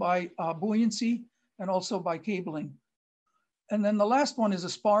force is by buoyancy and also by cabling. And then the last one is a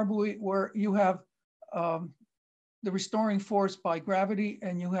spar buoy, where you have the restoring force by gravity,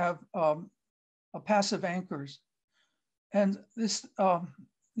 and you have passive anchors. And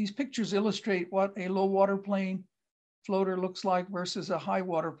these pictures illustrate what a low water plane floater looks like versus a high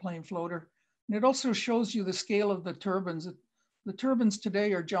water plane floater. And it also shows you the scale of the turbines. The turbines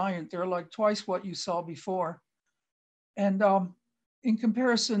today are giant. They're like twice what you saw before. And in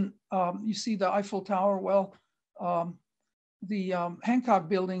comparison, you see the Eiffel Tower. Well, the Hancock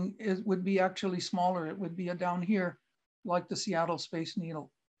building would be actually smaller. It would be down here, like the Seattle Space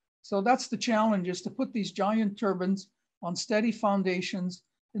Needle. So that's the challenge, is to put these giant turbines on steady foundations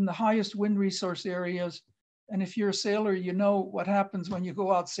in the highest wind resource areas. And if you're a sailor, you know what happens when you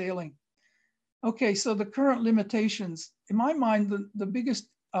go out sailing. Okay, so the current limitations. In my mind, the biggest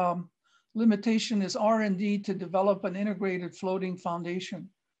limitation is R&D to develop an integrated floating foundation.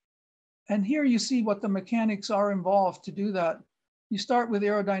 And here you see what the mechanics are involved to do that. You start with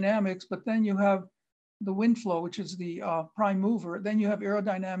aerodynamics, but then you have the wind flow, which is the prime mover. Then you have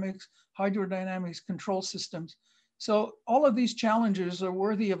aerodynamics, hydrodynamics, control systems. So all of these challenges are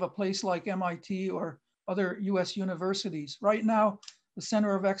worthy of a place like MIT or other US universities. Right now, the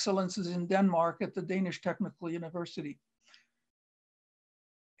Center of Excellence is in Denmark at the Danish Technical University.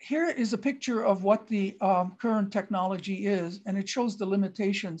 Here is a picture of what the current technology is, and it shows the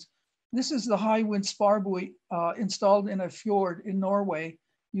limitations. This is the high wind spar buoy installed in a fjord in Norway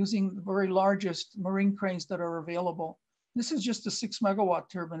using the very largest marine cranes that are available. This is just a 6 megawatt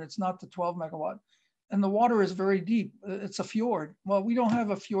turbine. It's not the 12 megawatt. And the water is very deep. It's a fjord. Well, we don't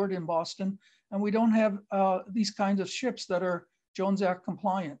have a fjord in Boston, and we don't have these kinds of ships that are Jones Act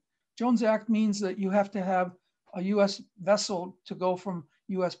compliant. Jones Act means that you have to have a US vessel to go from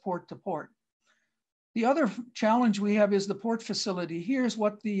US port to port. The other challenge we have is the port facility. Here's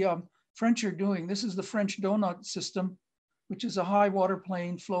what the French are doing. This is the French donut system, which is a high water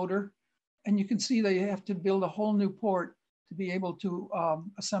plane floater. And you can see they have to build a whole new port to be able to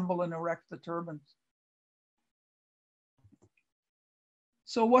assemble and erect the turbines.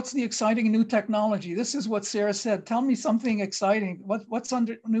 So what's the exciting new technology? This is what Sarah said. Tell me something exciting. What's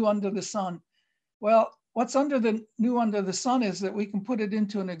new under the sun? Well, what's new under the sun is that we can put it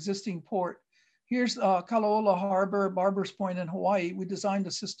into an existing port. Here's Kalaola Harbor, Barbers Point in Hawaii. We designed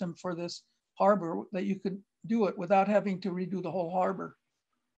a system for this harbor that you could do it without having to redo the whole harbor.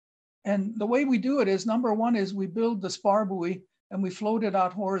 And the way we do it is, number one is we build the spar buoy and we float it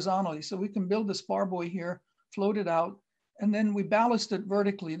out horizontally. So we can build the spar buoy here, float it out, and then we ballast it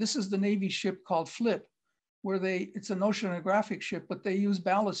vertically. This is the Navy ship called Flip, where it's an oceanographic ship, but they use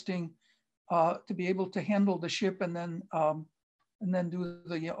ballasting to be able to handle the ship and then do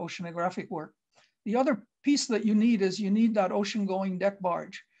the oceanographic work. The other piece that you need is you need that ocean-going deck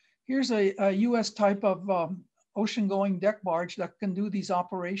barge. Here's a US type of ocean-going deck barge that can do these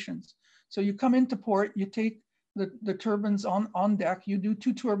operations. So you come into port, you take the turbines on deck, you do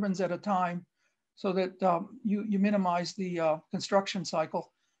 2 turbines at a time so that you minimize the construction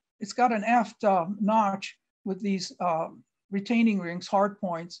cycle. It's got an aft notch with these retaining rings, hard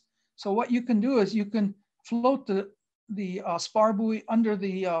points. So what you can do is you can float the spar buoy under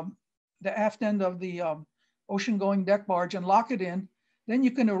the aft end of the ocean-going deck barge and lock it in. Then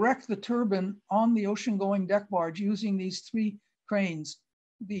you can erect the turbine on the ocean-going deck barge using these 3 cranes,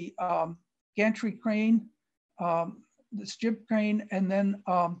 the gantry crane, the jib crane, and then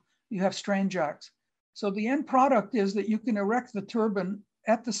you have strand jacks. So the end product is that you can erect the turbine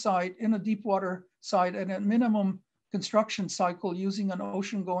at the site in a deep water site at a minimum construction cycle using an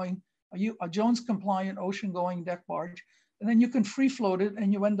ocean-going, a Jones-compliant ocean-going deck barge. And then you can free float it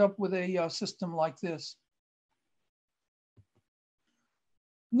and you end up with a system like this.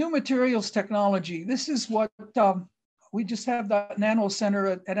 New materials technology. This is what we just have that nano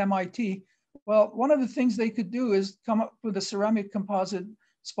center at MIT. Well, one of the things they could do is come up with a ceramic composite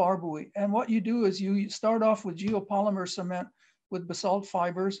spar buoy. And what you do is you start off with geopolymer cement with basalt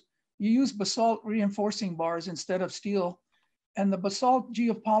fibers. You use basalt reinforcing bars instead of steel. And the basalt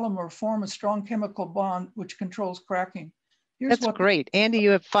geopolymer form a strong chemical bond which controls cracking. That's great. Andy, you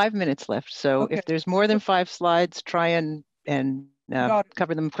have 5 minutes left. So if there's more than 5 slides, try and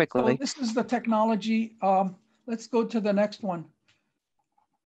cover them quickly. So this is the technology. Let's go to the next one.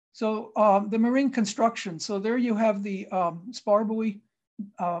 So the marine construction. So there you have the spar buoy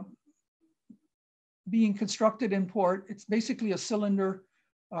being constructed in port. It's basically a cylinder,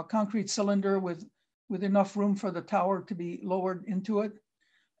 a concrete cylinder with enough room for the tower to be lowered into it.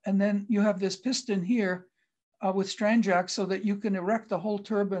 And then you have this piston here with strand jacks so that you can erect the whole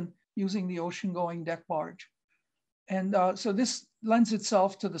turbine using the ocean-going deck barge. And so this lends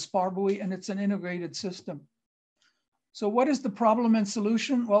itself to the spar buoy, and it's an integrated system. So what is the problem and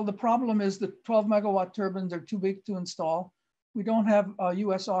solution? Well, the problem is the 12 megawatt turbines are too big to install. We don't have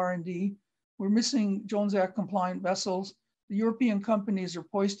US R&D. We're missing Jones Act compliant vessels. The European companies are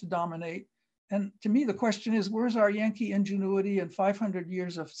poised to dominate. And to me, the question is, where's our Yankee ingenuity and 500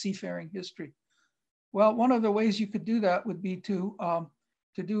 years of seafaring history? Well, one of the ways you could do that would be to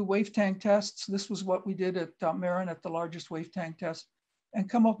do wave tank tests. This was what we did at Marin at the largest wave tank test, and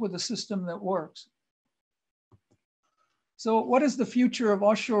come up with a system that works. So what is the future of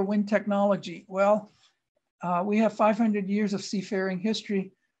offshore wind technology? Well, we have 500 years of seafaring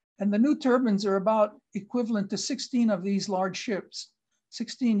history, and the new turbines are about equivalent to 16 of these large ships,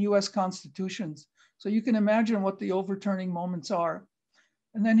 16 US constitutions. So you can imagine what the overturning moments are.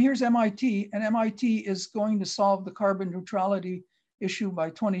 And then here's MIT, and MIT is going to solve the carbon neutrality issue by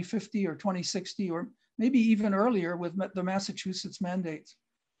 2050 or 2060, or maybe even earlier with the Massachusetts mandates.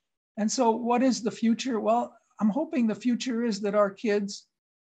 And so what is the future? Well, I'm hoping the future is that our kids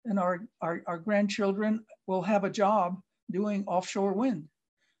and our grandchildren will have a job doing offshore wind.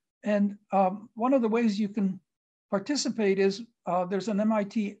 And one of the ways you can participate is there's an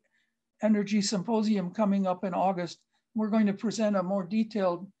MIT Energy Symposium coming up in August. We're going to present a more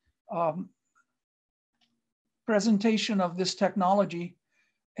detailed presentation of this technology.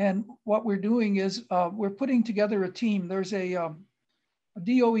 And what we're doing is we're putting together a team. There's a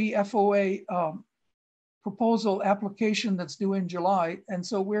DOE FOA proposal application that's due in July. And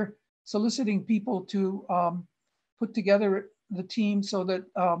so we're soliciting people to put together the team so that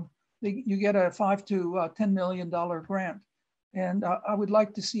you get a $5 to $10 million grant. And I would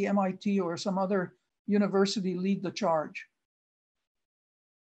like to see MIT or some other university lead the charge.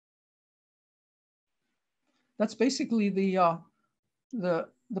 That's basically the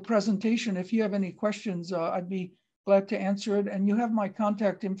the presentation. If you have any questions, I'd be glad to answer it. And you have my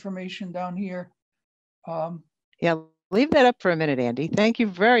contact information down here. Yeah, leave that up for a minute, Andy. Thank you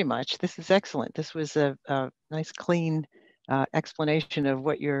very much. This is excellent. This was a nice, clean explanation of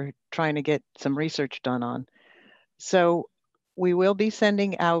what you're trying to get some research done on. So we will be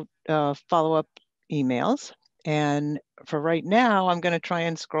sending out follow-up emails. And for right now, I'm going to try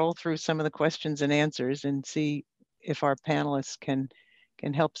and scroll through some of the questions and answers and see if our panelists can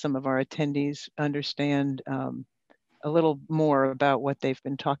help some of our attendees understand a little more about what they've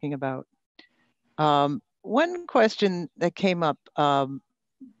been talking about. One question that came up,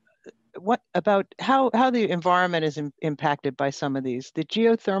 what about how the environment is impacted by some of these? The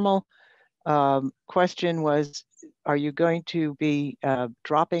geothermal question was, are you going to be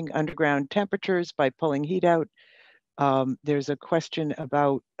dropping underground temperatures by pulling heat out? There's a question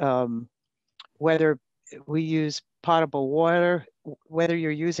about whether we use potable water, whether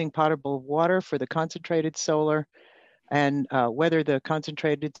you're using potable water for the concentrated solar, and whether the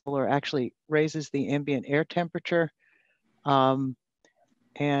concentrated solar actually raises the ambient air temperature. And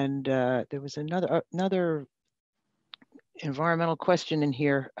there was another environmental question in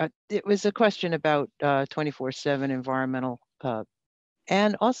here. It was a question about 24/7 environmental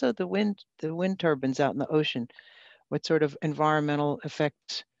and also the wind turbines out in the ocean. What sort of environmental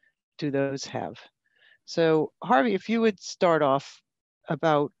effects do those have? So Harvey, if you would start off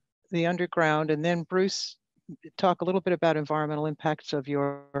about the underground, and then Bruce, talk a little bit about environmental impacts of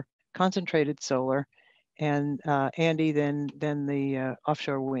your concentrated solar, and Andy, then the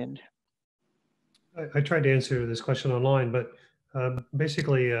offshore wind. I tried to answer this question online, but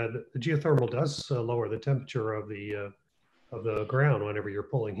basically the geothermal does lower the temperature of the ground whenever you're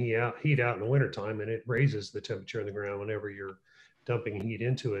pulling heat out in the wintertime, and it raises the temperature in the ground whenever you're dumping heat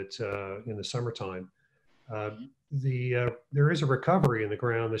into it in the summertime. There is a recovery in the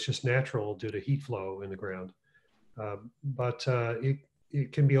ground that's just natural due to heat flow in the ground, but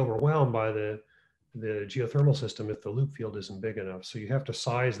it can be overwhelmed by the geothermal system if the loop field isn't big enough. So you have to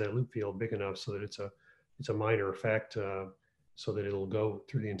size that loop field big enough so that it's a minor effect, so that it'll go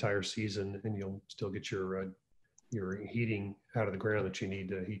through the entire season and you'll still get your heating out of the ground that you need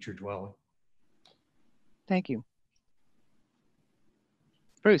to heat your dwelling. Thank you.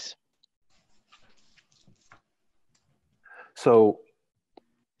 Bruce. So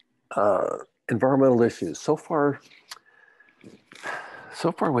environmental issues. So far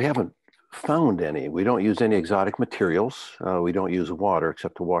we haven't found any. We don't use any exotic materials. We don't use water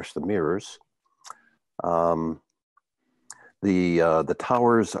except to wash the mirrors. The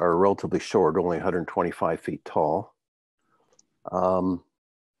towers are relatively short, only 125 feet tall.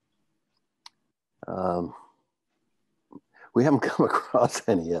 We haven't come across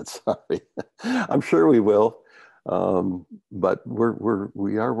any yet, sorry. I'm sure we will, but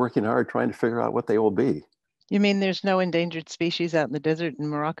we are working hard trying to figure out what they will be. You mean there's no endangered species out in the desert in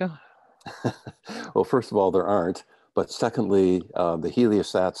Morocco? Well, first of all, there aren't, but secondly, the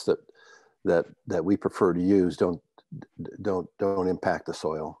heliostats that we prefer to use don't impact the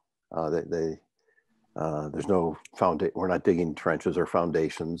soil. There's no foundation. We're not digging trenches or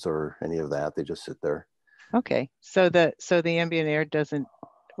foundations or any of that. They just sit there. Okay, so the ambient air doesn't.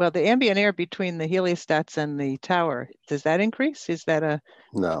 Well, the ambient air between the heliostats and the tower, does that increase? Is that a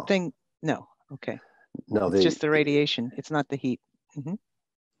thing? No. Okay. No, it's just the radiation. It's not the heat. Mm-hmm.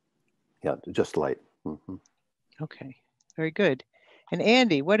 Yeah, just light. Mm-hmm. Okay, very good. And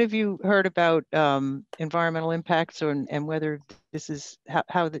Andy, what have you heard about environmental impacts, and whether this is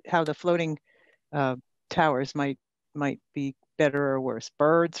how the floating towers might be better or worse?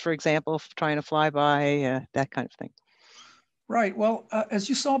 Birds, for example, trying to fly by, that kind of thing. Right. Well, as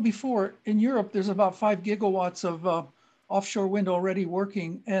you saw before, in Europe, there's about 5 gigawatts of offshore wind already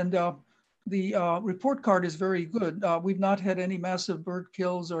working, and the report card is very good. We've not had any massive bird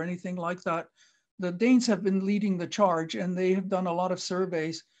kills or anything like that. The Danes have been leading the charge, and they have done a lot of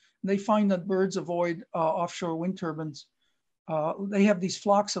surveys. They find that birds avoid offshore wind turbines. They have these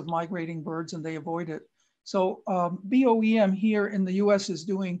flocks of migrating birds, and they avoid it. So BOEM here in the US is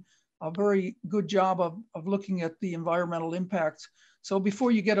doing a very good job of looking at the environmental impacts. So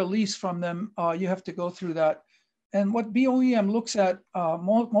before you get a lease from them, you have to go through that. And what BOEM looks at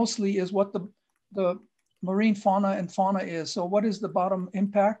mostly is what the marine fauna and fauna is. So what is the bottom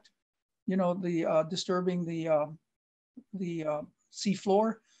impact? You know, the disturbing the sea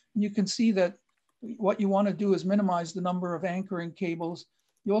floor. And you can see that what you want to do is minimize the number of anchoring cables.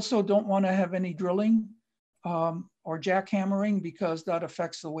 You also don't want to have any drilling or jackhammering, because that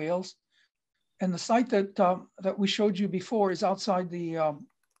affects the whales. And the site that we showed you before is outside the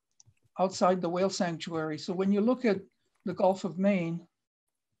whale sanctuary. So when you look at the Gulf of Maine,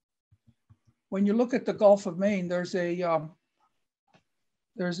 when you look at the Gulf of Maine, there's a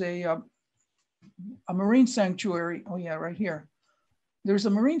marine sanctuary. Oh yeah, right here. There's a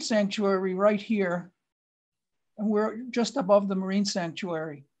marine sanctuary right here, and we're just above the marine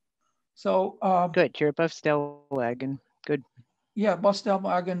sanctuary. So good, you're above Stellwagen. Good. Yeah, above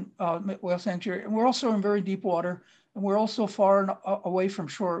Stellwagen whale sanctuary, and we're also in very deep water, and we're also far away from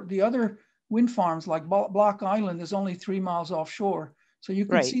shore. The other wind farms, like Block Island, is only 3 miles offshore, so you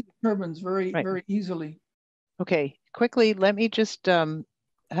can see the turbines very easily. Okay, quickly, let me just have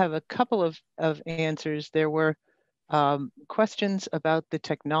a couple of answers. There were questions about the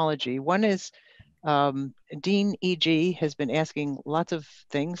technology. One is Dean E.G. has been asking lots of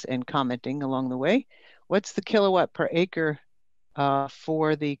things and commenting along the way. What's the kilowatt per acre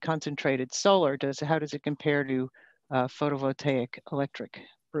for the concentrated solar? How does it compare to photovoltaic electric,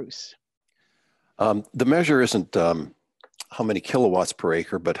 Bruce? The measure isn't how many kilowatts per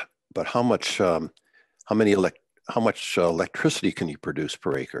acre, but how much electricity can you produce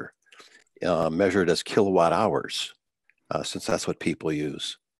per acre, measured as kilowatt hours, since that's what people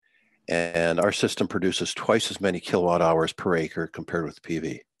use. And our system produces twice as many kilowatt hours per acre compared with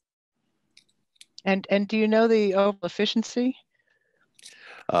PV. And do you know the overall efficiency?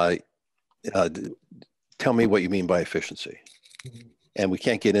 Tell me what you mean by efficiency. And we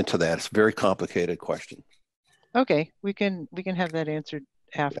can't get into that. It's a very complicated question. Okay, we can have that answered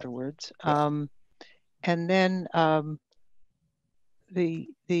afterwards. Yeah. And then how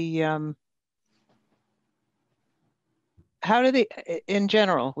do in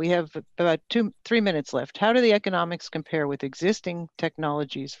general, we have about 3 minutes left. How do the economics compare with existing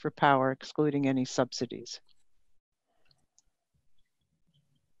technologies for power, excluding any subsidies?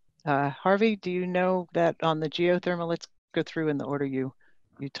 Harvey, do you know that on the geothermal? Let's go through in the order you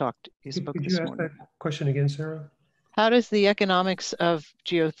spoke this morning. Could you ask that question again, Sarah? How does the economics of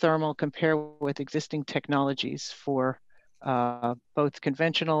geothermal compare with existing technologies for both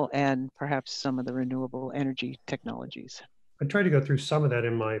conventional and perhaps some of the renewable energy technologies? I tried to go through some of that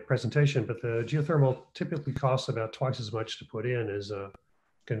in my presentation, but the geothermal typically costs about twice as much to put in as a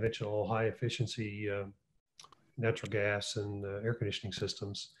conventional high efficiency natural gas and air conditioning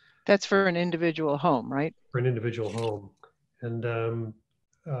systems. That's for an individual home, right? For an individual home. And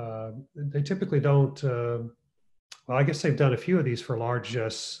they typically don't, well, I guess they've done a few of these for large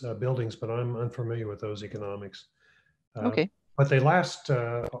buildings, but I'm unfamiliar with those economics. Okay. But they last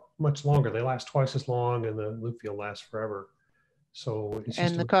much longer. They last twice as long, and the loop field lasts forever. So it's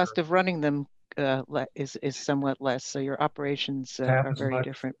and the cost of running them is somewhat less. So your operations are very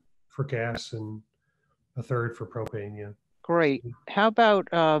different. For gas and a third for propane, yeah. Great. How about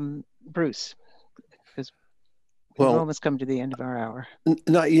Bruce? Because we've almost come to the end of our hour.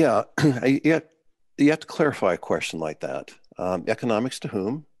 Yeah, you have to clarify a question like that. Economics to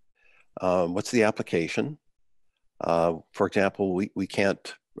whom? What's the application? For example, we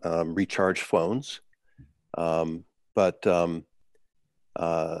can't recharge phones, but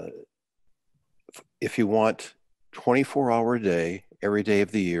if you want 24-hour a day, every day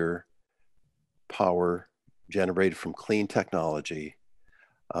of the year, power generated from clean technology,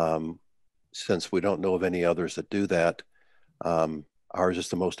 since we don't know of any others that do that, ours is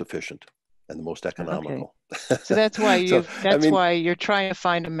the most efficient and the most economical. Okay. So that's why why you're trying to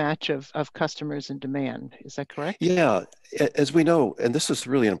find a match of customers and demand. Is that correct? Yeah, as we know, and this is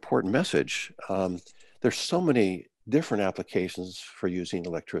really an important message, there's so many different applications for using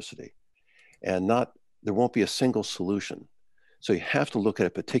electricity, and there won't be a single solution. So you have to look at a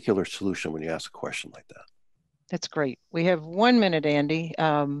particular solution when you ask a question like that. That's great. We have 1 minute, Andy.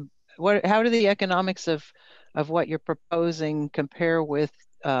 How do the economics of what you're proposing compare with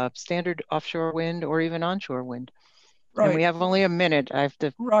standard offshore wind or even onshore wind? Right. And we have only a minute. I have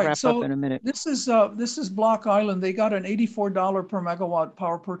to wrap up in a minute. This is Block Island. They got an $84 per megawatt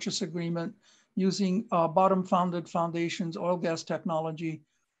power purchase agreement using bottom-founded foundations, oil gas technology,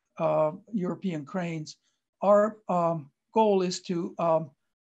 European cranes. Our goal is to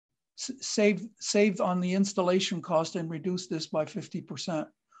save on the installation cost and reduce this by 50%.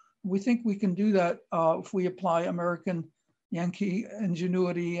 We think we can do that if we apply American Yankee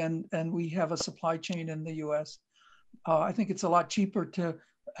ingenuity and we have a supply chain in the US. I think it's a lot cheaper to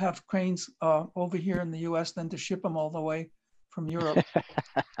have cranes over here in the US than to ship them all the way from Europe.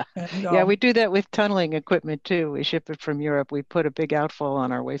 And, yeah, we do that with tunneling equipment too. We ship it from Europe. We put a big outfall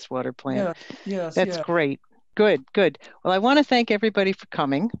on our wastewater plant. Yes, that's great. Good. Well, I want to thank everybody for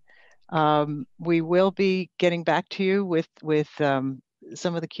coming. We will be getting back to you with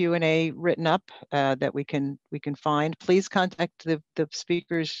some of the Q&A written up that we can find. Please contact the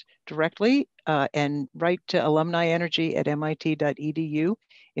speakers directly and write to alumnienergy@mit.edu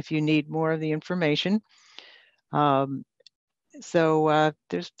if you need more of the information. So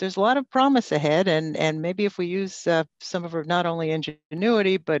there's a lot of promise ahead, and maybe if we use some of our not only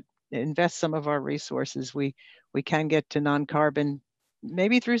ingenuity but invest some of our resources, we can get to non-carbon,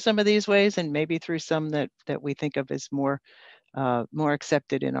 maybe through some of these ways, and maybe through some that we think of as more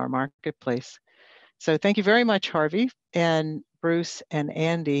accepted in our marketplace. So thank you very much, Harvey and Bruce and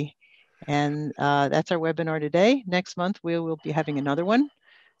Andy. And that's our webinar today. Next month, we will be having another one.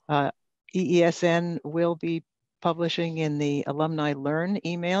 EESN will be publishing in the Alumni Learn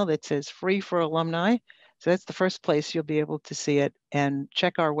email that says free for alumni. So that's the first place you'll be able to see it, and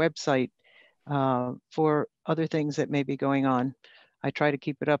check our website for other things that may be going on. I try to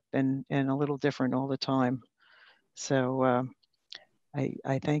keep it up and a little different all the time. So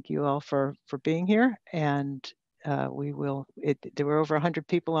I thank you all for being here, and there were over 100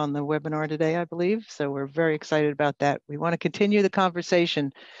 people on the webinar today, I believe. So we're very excited about that. We want to continue the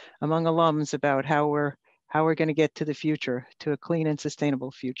conversation among alums about how we're going to get to the future, to a clean and sustainable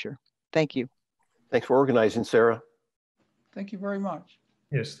future. Thank you. Thanks for organizing, Sarah. Thank you very much.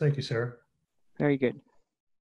 Yes, thank you, Sarah. Very good.